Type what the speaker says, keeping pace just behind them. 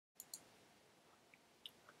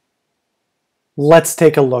Let's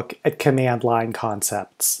take a look at command line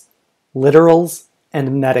concepts, literals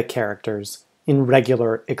and metacharacters in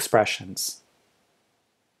regular expressions.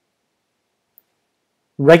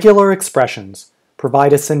 Regular expressions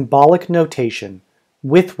provide a symbolic notation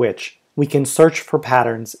with which we can search for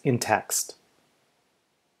patterns in text.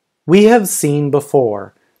 We have seen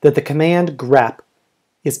before that the command grep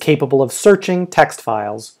is capable of searching text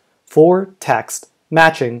files for text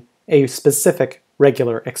matching a specific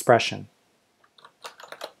regular expression.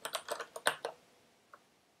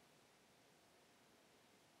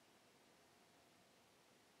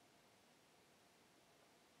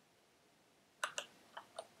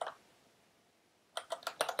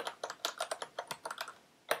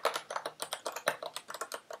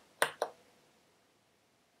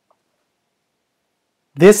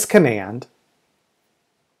 This command,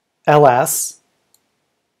 ls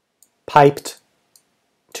piped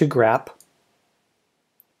to grep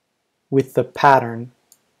with the pattern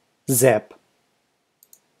zip,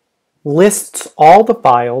 lists all the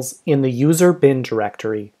files in the user bin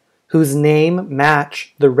directory whose name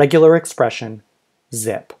match the regular expression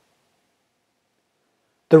zip.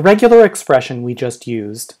 The regular expression we just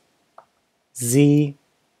used, zip,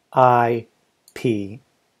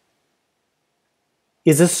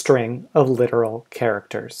 is a string of literal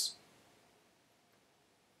characters.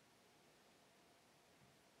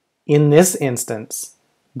 In this instance,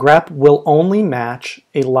 grep will only match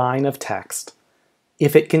a line of text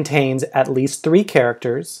if it contains at least 3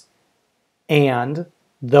 characters and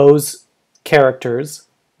those characters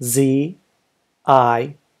z,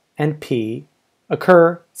 I, and p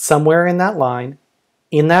occur somewhere in that line,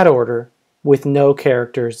 in that order, with no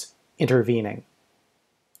characters intervening.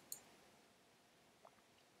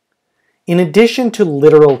 In addition to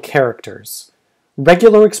literal characters,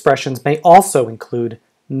 regular expressions may also include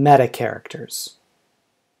metacharacters.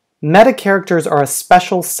 Metacharacters are a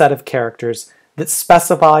special set of characters that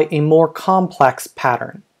specify a more complex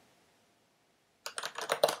pattern.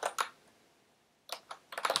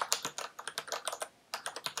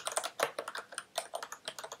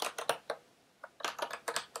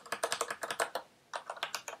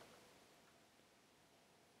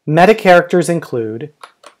 Metacharacters include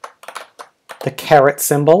the caret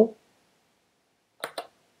symbol,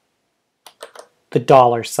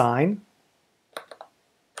 the $sign,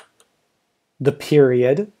 the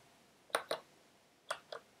period,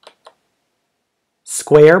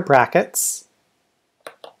 square brackets,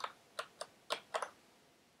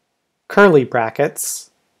 curly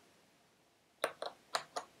brackets,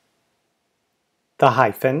 the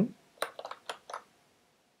hyphen,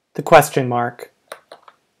 the question mark,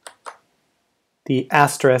 the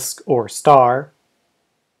asterisk or star,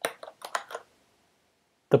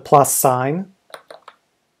 the plus sign,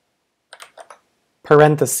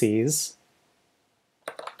 parentheses,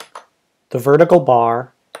 the vertical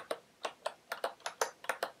bar,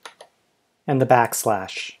 and the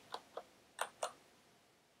backslash.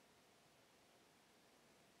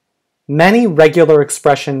 Many regular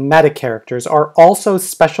expression metacharacters are also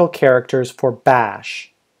special characters for bash,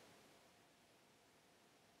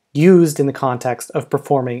 used in the context of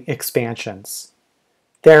performing expansions.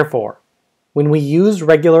 Therefore, when we use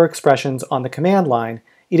regular expressions on the command line,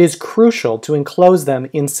 it is crucial to enclose them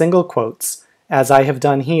in single quotes, as I have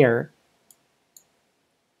done here,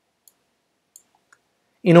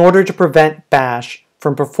 in order to prevent bash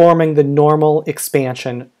from performing the normal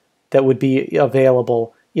expansion that would be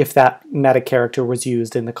available if that metacharacter was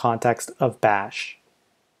used in the context of bash.